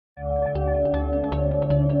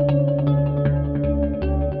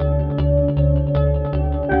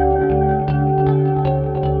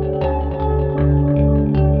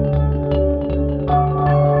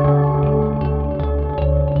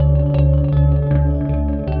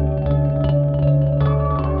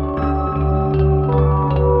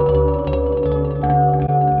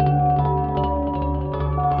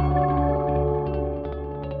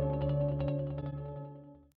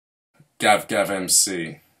Gav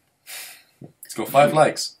MC. It's got 5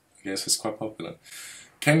 likes. I guess it's quite popular.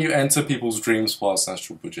 Can you enter people's dreams whilst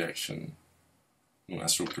astral projection?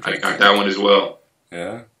 Astral projection. I got that one as well.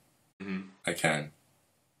 Yeah? Mm-hmm. I can.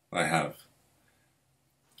 I have.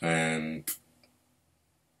 And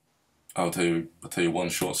I'll tell you one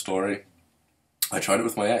short story. I tried it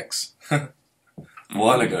with my ex a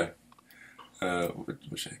while ago.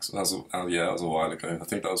 Which ex? That was a while ago. I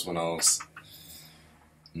think that was when I was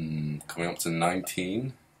coming up to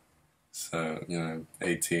 19. So,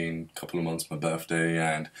 18, couple of months, my birthday,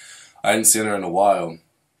 and I hadn't seen her in a while.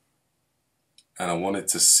 And I wanted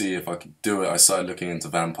to see if I could do it. I started looking into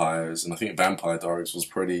vampires, and I think Vampire Diaries was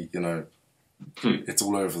pretty, it's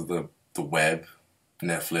all over the web,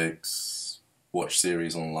 Netflix, watch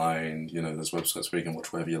series online, there's websites where you can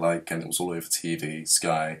watch whatever you like, and it was all over TV,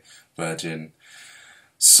 Sky, Virgin.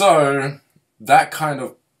 So that kind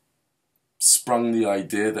of sprung the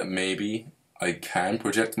idea that maybe I can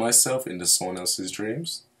project myself into someone else's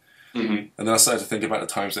dreams. Mm-hmm. And then I started to think about the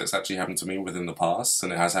times that it's actually happened to me within the past,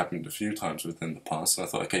 and it has happened a few times within the past. And I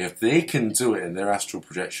thought, okay, if they can do it and they're astral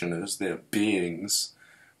projectioners, they're beings,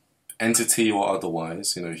 entity or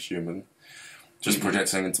otherwise, human, just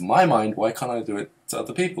projecting into my mind, why can't I do it to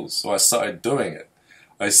other people's? So I started doing it.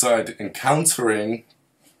 I started encountering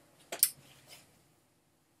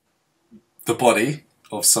the body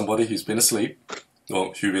of somebody who's been asleep,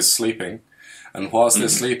 or who is sleeping, and whilst they're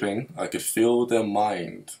sleeping, I could feel their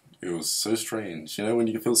mind. It was so strange. When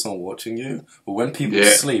you can feel someone watching you? But when people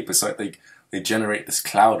sleep, it's like they generate this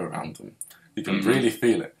cloud around them. You can really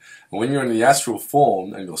feel it. And when you're in the astral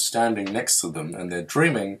form and you're standing next to them and they're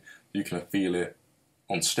dreaming, you can feel it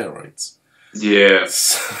on steroids. Yeah.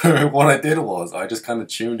 So what I did was I just kind of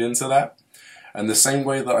tuned into that. And the same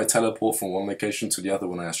way that I teleport from one location to the other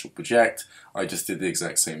when I astral project, I just did the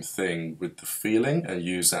exact same thing with the feeling and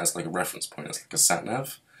used that as like a reference point, as like a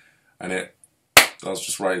sat-nav. And I was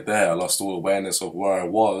just right there. I lost all awareness of where I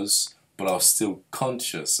was, but I was still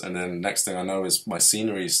conscious. And then next thing I know is my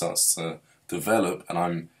scenery starts to develop and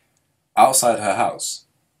I'm outside her house,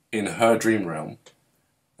 in her dream realm.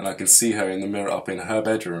 And I can see her in the mirror up in her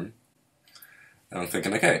bedroom. And I'm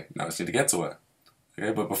thinking, okay, now I just need to get to her.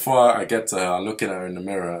 Okay, but before I get to her, I look at her in the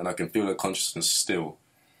mirror and I can feel her consciousness still.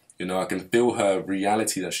 I can feel her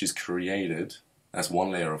reality that she's created. That's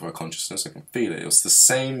one layer of her consciousness. I can feel it. It was the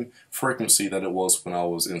same frequency that it was when I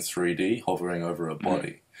was in 3D, hovering over her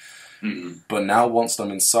body. Mm-hmm. But now once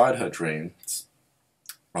I'm inside her dream,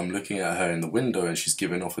 I'm looking at her in the window and she's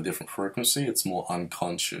giving off a different frequency. It's more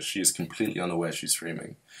unconscious. She is completely unaware she's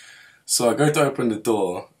dreaming. So I go to open the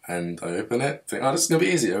door and I open it. Think, this is going to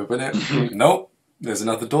be easy. Open it. Nope. There's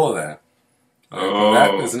another door there. Open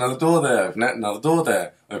that. There's another door there. Open that. Another door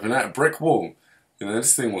there. Open that. Brick wall.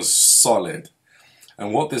 This thing was solid.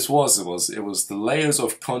 And what this was, it was the layers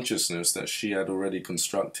of consciousness that she had already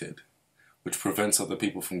constructed, which prevents other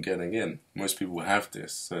people from getting in. Most people have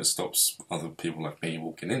this, so it stops other people like me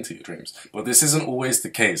walking into your dreams. But this isn't always the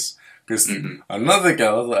case, because another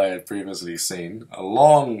girl that I had previously seen,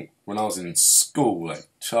 when I was in school, like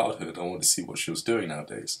childhood, I wanted to see what she was doing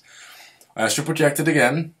nowadays. I astral projected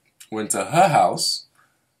again, went to her house,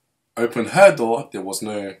 opened her door. There was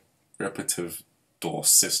no repetitive door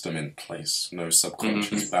system in place, no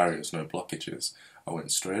subconscious barriers, no blockages. I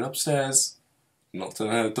went straight upstairs, knocked on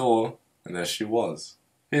her door, and there she was.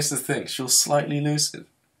 Here's the thing, she was slightly lucid.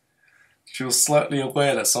 She was slightly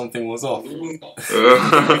aware that something was off.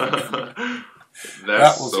 That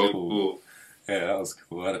was so cool. Yeah, that was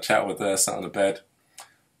cool. I had a chat with her, sat on the bed,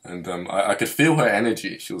 and I could feel her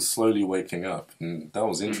energy. She was slowly waking up, and that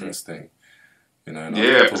was interesting.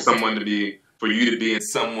 For you to be in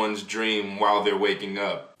someone's dream while they're waking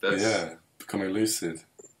up. Becoming lucid.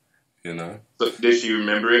 So did she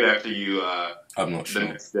remember it after you? I'm not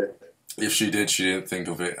sure. If she didn't think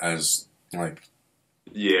of it as like.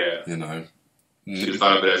 Yeah. She just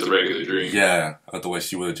thought of it as a regular dream. Yeah. Otherwise,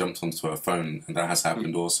 she would have jumped onto her phone, and that has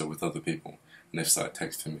happened also with other people. And they've started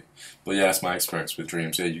texting me. But yeah, that's my experience with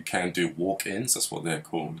dreams. Yeah, you can do walk-ins. That's what they're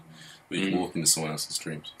called. Where you can walk into someone else's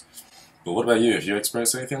dreams. But what about you? Have you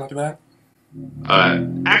experienced anything like that?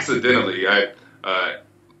 Accidentally. Like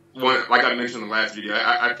I mentioned in the last video,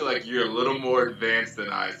 I feel like you're a little more advanced than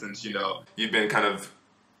I, since you've been kind of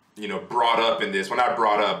brought up in this. Well, not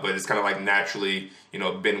brought up, but it's kind of like naturally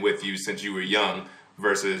been with you since you were young.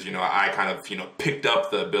 Versus I kind of picked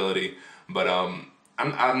up the ability, but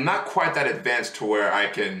I'm not quite that advanced to where I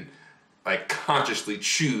can like consciously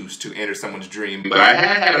choose to enter someone's dream. But I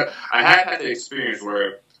had had the experience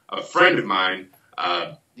where a friend of mine.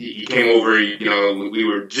 he came over. You know, we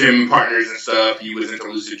were gym partners and stuff. He was into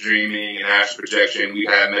lucid dreaming and astral projection. We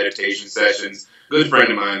had meditation sessions. Good friend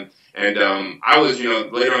of mine. And I was, you know,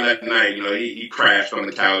 later on that night, you know, he crashed on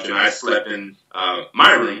the couch, and I slept in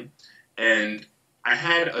my room. And I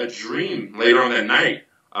had a dream later on that night,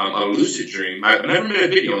 a lucid dream. I've never made a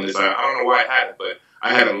video on this. I don't know why I had it, but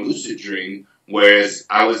I had a lucid dream, whereas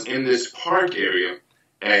I was in this park area,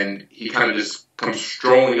 and he kind of just comes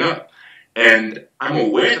strolling up. And I'm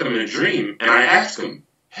aware that I'm in a dream, and I ask him,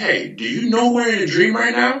 hey, do you know we're in a dream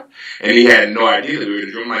right now? And he had no idea that we were in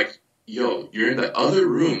a dream. I'm like, yo, you're in the other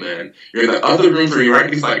room, man. You're in the other room for you,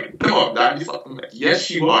 right? He's like, no, Dad. He's like, I'm like, yes,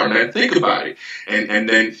 you are, man. Think about it. And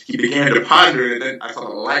then he began to ponder, and then I saw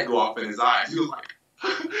the light go off in his eyes. He was like,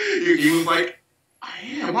 he was like, I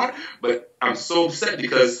am. What? But I'm so upset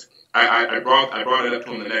because I brought it up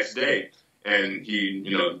to him the next day, and he,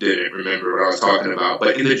 you know, didn't remember what I was talking about.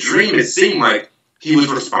 But in the dream, it seemed like he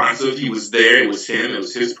was responsive. He was there. It was him. It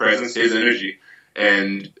was his presence, his energy.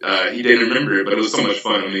 And he didn't remember it, but it was so much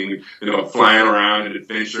fun. I mean, you know, flying around and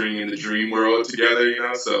adventuring in the dream world together, you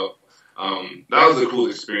know. So that was a cool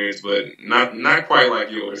experience, but not quite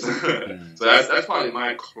like yours. So that's probably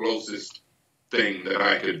my closest thing that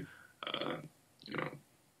I could, you know,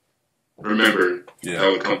 remember. Yeah.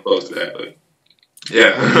 That would come close to that, but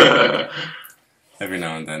yeah. Every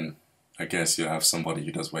now and then, I guess you'll have somebody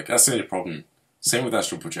who does wake. That's the only problem. Same with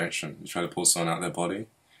astral projection. You try to pull someone out of their body.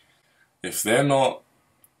 If they're not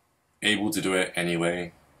able to do it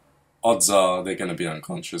anyway, odds are they're going to be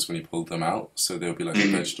unconscious when you pull them out. So they'll be like a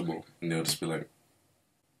vegetable, and they'll just be like,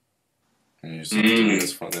 and you just have to do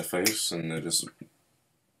this in front of their face, and they just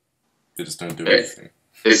don't do anything.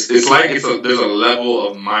 It's like there's a level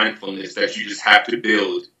of mindfulness that you just have to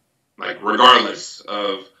build, like regardless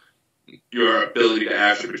of your ability to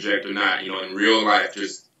astral project or not. You know, in real life,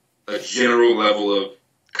 just a general level of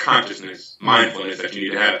consciousness, mindfulness that you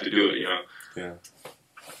need to have to do it, you know? Yeah.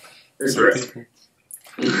 Interesting.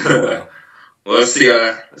 Well, let's see,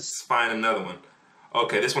 let's find another one.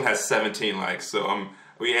 Okay, this one has 17 likes, so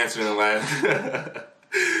we answered in the last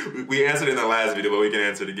we answered in the last video, but we can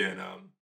answer it again.